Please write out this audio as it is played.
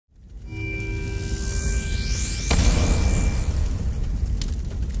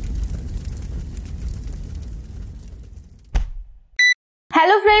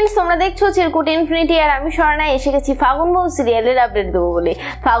Friends তোমরা দেখছো চিরকুট infinity আর আমি স্বর্ণা এসে গেছি ফাগুন বউ সিরিয়ালের আপডেট দেব বলে।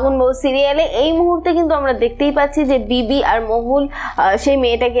 ফাগুন বউ সিরিয়ালে এই মুহূর্তে কিন্তু আমরা দেখতেই পাচ্ছি যে বিবি আর মহুল সেই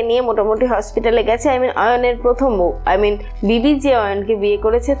মেয়েটাকে নিয়ে মোটামুটি হসপিটালে গেছে। অয়নের প্রথম বউ, বিবি যে অয়নকে বিয়ে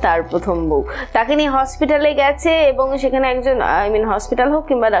করেছে তার প্রথম বউ, তাকে নিয়ে হসপিটালে গেছে এবং সেখানে একজন হসপিটাল হোক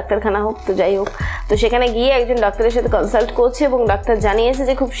কিংবা ডাক্তারখানা হোক, তো যাই হোক, তো সেখানে গিয়ে একজন ডাক্তারের সাথে কনসাল্ট করছে এবং ডাক্তার জানিয়েছে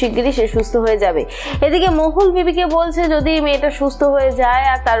যে খুব শিগগিরই সে সুস্থ হয়ে যাবে। এদিকে মহুল বিবিকে বলছে যদি মেয়েটা সুস্থ হয়ে যায়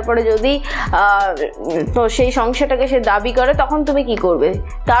আর তারপরে যদি তো সেই সংসারটাকে সে দাবি করে তখন তুমি কি করবে,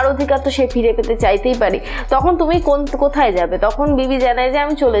 তার অধিকার তো সে ফিরে পেতে চাইতেই পারে, তখন তুমি কোথায় যাবে? তখন বিবি জানায় যে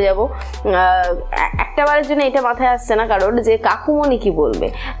আমি চলে যাব। একটা বারের জন্য এটা মাথায় আসছে না কারণ যে কাকুমণি কি বলবে।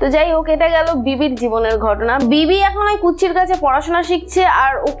 তো যাই হোক, এটা গেল বিবির জীবনের ঘটনা। বিবি এখন ওই কুচ্চির কাছে পড়াশোনা শিখছে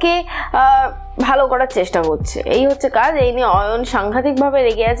আর ওকে ভালো করার চেষ্টা করছে, এই হচ্ছে কাজ। এই নিয়ে অয়ন সাংঘাতিকভাবে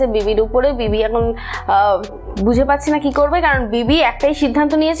রেগে আছে বিবির উপরে। বিবি এখন বুঝে পাচ্ছে না কি করবে, কারণ বিবি একটাই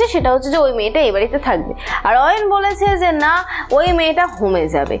সিদ্ধান্ত নিয়েছে, সেটা হচ্ছে যে ওই মেয়েটা এই বাড়িতে থাকবে, আর অয়ন বলেছে যে না, ওই মেয়েটা হোমে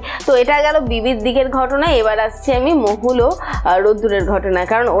যাবে। তো এটা গেল বিবির দিকের ঘটনা। এবার আসছে আমি মহুল ও রোদ্দুরের ঘটনায়,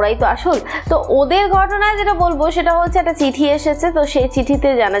 কারণ ওরাই তো আসল। তো ওদের ঘটনায় যেটা বলবো সেটা হচ্ছে একটা চিঠি এসেছে। তো সেই চিঠিতে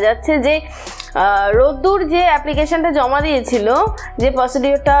জানা যাচ্ছে যে রোদ্দুর যে অ্যাপ্লিকেশনটা জমা দিয়েছিল, যে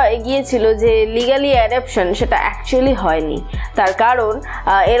প্রসিডিওরটা এগিয়েছিল যে লিগালি অ্যাডপশন, সেটা অ্যাকচুয়ালি হয়নি। তার কারণ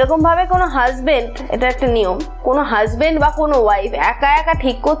এরকমভাবে কোনো হাজবেন্ড, এটা একটা নিয়ম, কোনো হাজবেন্ড বা কোনো ওয়াইফ একা একা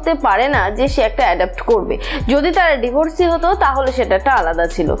ঠিক করতে পারে না যে সে একটা অ্যাডাপ্ট করবে। যদি তারা ডিভোর্সি হতো তাহলে সেটা একটা আলাদা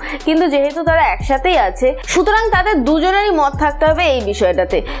ছিল, কিন্তু যেহেতু তারা একসাথেই আছে সুতরাং তাদের দুজনেরই মত থাকতে হবে এই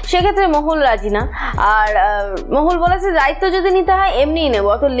বিষয়টাতে। সেক্ষেত্রে মহুল রাজি না, আর মহুল বলেছে দায়িত্ব যদি নিতে হয় এমনিই নেবো,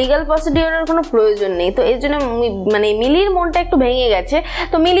 অত লিগাল প্রসিডিওরের কোনো প্রয়োজন নেই। তো এর জন্য মিলির মনটা একটু ভেঙে গেছে।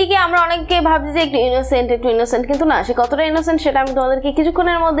 তো মিলিকে আমরা অনেকে ভাবছি যে একটু ইনোসেন্ট, কিন্তু না, সে কতটা ইনোসেন্ট সেটা আমি তোমাদেরকে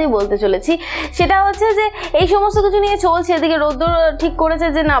কিছুক্ষণের মধ্যেই বলতে চলেছি। সেটা হচ্ছে যে এই সমস্ত কিছু নিয়ে চলছে। এদিকে রোদ্দুর ঠিক করেছে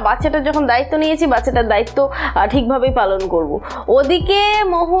যে না, বাচ্চাটার যখন দায়িত্ব নিয়েছি বাচ্চাটার দায়িত্ব ঠিকভাবেই পালন করব। ওদিকে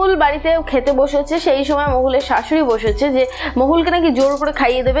মহুল বাড়িতে খেতে বসেছে, সেই সময় মহুলের শাশুড়ি বসেছে যে মহুলকে নাকি জোর করে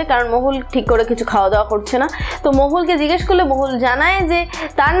খাইয়ে দেবে, কারণ মহুল ঠিক করে কিছু খাওয়া দাওয়া করছে না। তো মহুলকে জিজ্ঞেস করলে মহুল জানায় যে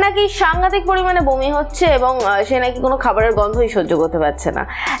তার নাকি সাংঘাতিক পরিমাণে বমি হচ্ছে এবং সে নাকি কোনো খাবারের গন্ধই সহ্য করতে পারছে না।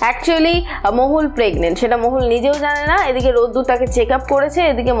 অ্যাকচুয়ালি মহুল প্রেগনেন্ট, সেটা মহুল নিজেও জানে না। এদিকে রোদ্দুর তাকে চেক আপ করেছে,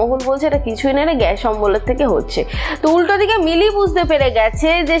 এদিকে মহুল বলছে এটা কিছুই না, গ্যাস অম্বলের থেকে হচ্ছে। তো উল্টো দিকে মিলি বুঝতে পেরে গেছে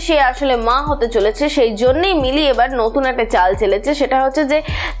যে সে আসলে মা হতে চলেছে, সেই জন্যই মিলি এবার নতুন একটা চাল চেলেছে। সেটা হচ্ছে যে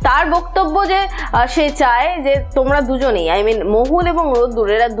তার বক্তব্য যে সে চায় যে তোমরা দুজনেই, মহুল এবং রোদ্দুর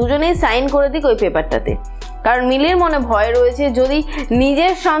এরা দুজনেই সাইন করে দিক ওই পেপারটাতে, কারণ মিলির মনে ভয় রয়েছে যদি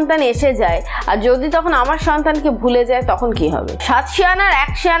নিজের সন্তান এসে যায় আর যদি তখন আমার সন্তানকে ভুলে যায় তখন কি হবে। 7 শিয়ানার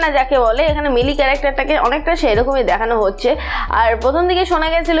 1 শিয়ানা যাকে বলে, এখানে মিলি ক্যারেক্টারটাকে অনেকটা সেরকমই দেখানো হচ্ছে। আর প্রথম দিকে শোনা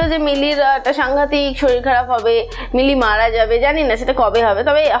গেছিল যে মিলির একটা সাংঘাতিক শরীর খারাপ হবে, মিলি মারা যাবে, জানি না সেটা কবে হবে,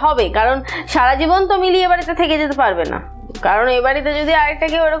 তবে হবে, কারণ সারা জীবন তো মিলি এ বাড়িতে থেকে যেতে পারবে না। কারণ এই বাড়িতে যদি আরেকটা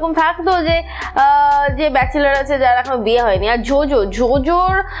কেউ এরকম থাকতো যে ব্যাচেলার আছে যার এখনো বিয়ে হয়নি, আর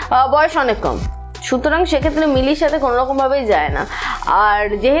জোজোর বয়স অনেক কম, সুতরাং সেক্ষেত্রে মিলির সাথে কোনো রকম ভাবেই যায় না। আর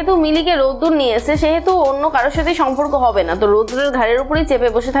যেহেতু মিলিকে রোদ্দুর নিয়ে এসে, সেহেতু অন্য কারোর সাথে সম্পর্ক হবে না, তো রোদ্দুরের ঘাড়ের উপরেই চেপে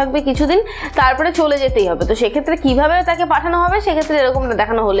বসে থাকবে কিছুদিন, তারপরে চলে যেতেই হবে। তো সেক্ষেত্রে কিভাবে তাকে পাঠানো হবে, সেক্ষেত্রে এরকমটা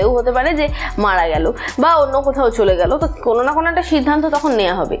দেখানো হলেও হতে পারে যে মারা গেল বা অন্য কোথাও চলে গেল, তো কোনো না কোনো একটা সিদ্ধান্ত তখন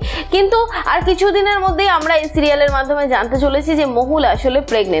নেওয়া হবে। কিন্তু আর কিছুদিনের মধ্যেই আমরা এই সিরিয়ালের মাধ্যমে জানতে চলেছি যে মহুল আসলে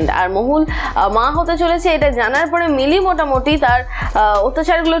প্রেগনেন্ট, আর মহুল মা হতে চলেছে। এটা জানার পরে মিলি মোটামুটি তার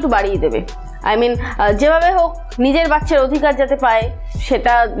অত্যাচারগুলো একটু বাড়িয়ে দেবে। যেভাবে হোক নিজের বাচ্চার অধিকার যাতে পায়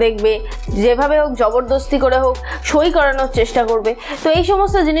সেটা দেখবে, যেভাবে হোক জবরদস্তি করে হোক সই করানোর চেষ্টা করবে, তো এই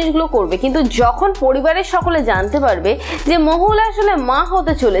সমস্ত জিনিসগুলো করবে। কিন্তু যখন পরিবারের সকলে জানতে পারবে যে মহুল আসলে মা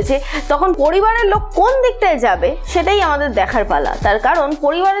হতে চলেছে, তখন পরিবারের লোক কোন দিকটায় যাবে সেটাই আমাদের দেখার পালা। তার কারণ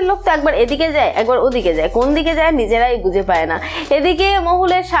পরিবারের লোক তো একবার এদিকে যায় একবার ওদিকে যায়, কোন দিকে যায় নিজেরাই বুঝে পায় না। এদিকে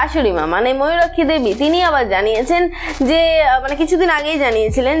মহুলের শাশুড়ি মা ময়ূরাক্ষী দেবী, তিনি আবার জানিয়েছেন যে কিছুদিন আগেই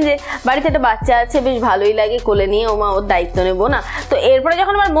জানিয়েছিলেন যে বাড়িতে একটা বাচ্চা আছে, বেশ ভালোই লাগে, কোলে নিয়ে ওমা ওর দায়িত্ব নেবো না। তো এরপরে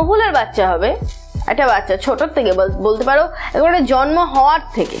যখন আমার মহুলের বাচ্চা হবে, একটা বাচ্চা ছোটোর থেকে বলতে পারো একেবারে জন্ম হওয়ার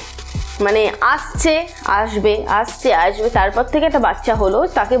থেকে, আসবে তারপর থেকে একটা বাচ্চা হলো,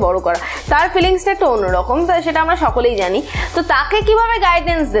 তাকে বড় করা, তার ফিলিংসটা একটু অন্যরকম, সেটা আমরা সকলেই জানি। তো তাকে কিভাবে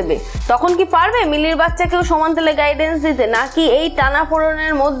গাইডেন্স দেবে, তখন কি পারবে মিলির বাচ্চাকেও সমান তালে গাইডেন্স দিতে, নাকি এই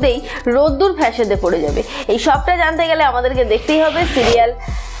টানাপোড়েনের মধ্যেই রোদ্দুর ফ্যাসাদে পড়ে যাবে? এই সবটা জানতে গেলে আমাদেরকে দেখতেই হবে সিরিয়াল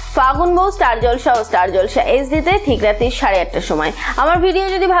ফাগুন বউ স্টার জলসা ও স্টার জলসা এইচডিতে ঠিক রাতে 8:30টার সময়। আমার ভিডিও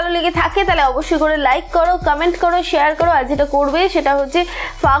যদি ভালো লেগে থাকে তাহলে অবশ্যই করে লাইক করো, কমেন্ট করো, শেয়ার করো। আর যেটা করবে সেটা হচ্ছে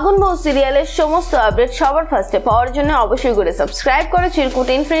ফাগুন বউ সিরিয়ালের সমস্ত আপডেট সবার ফার্স্টে পাওয়ার জন্য অবশ্যই করে সাবস্ক্রাইব করো চিরকুট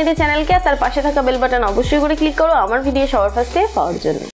ইনফিনিটি চ্যানেলকে, আর তার পাশে থাকা বেল বাটন অবশ্যই করে ক্লিক করো আমার ভিডিও সবার ফার্স্টে পাওয়ার জন্য।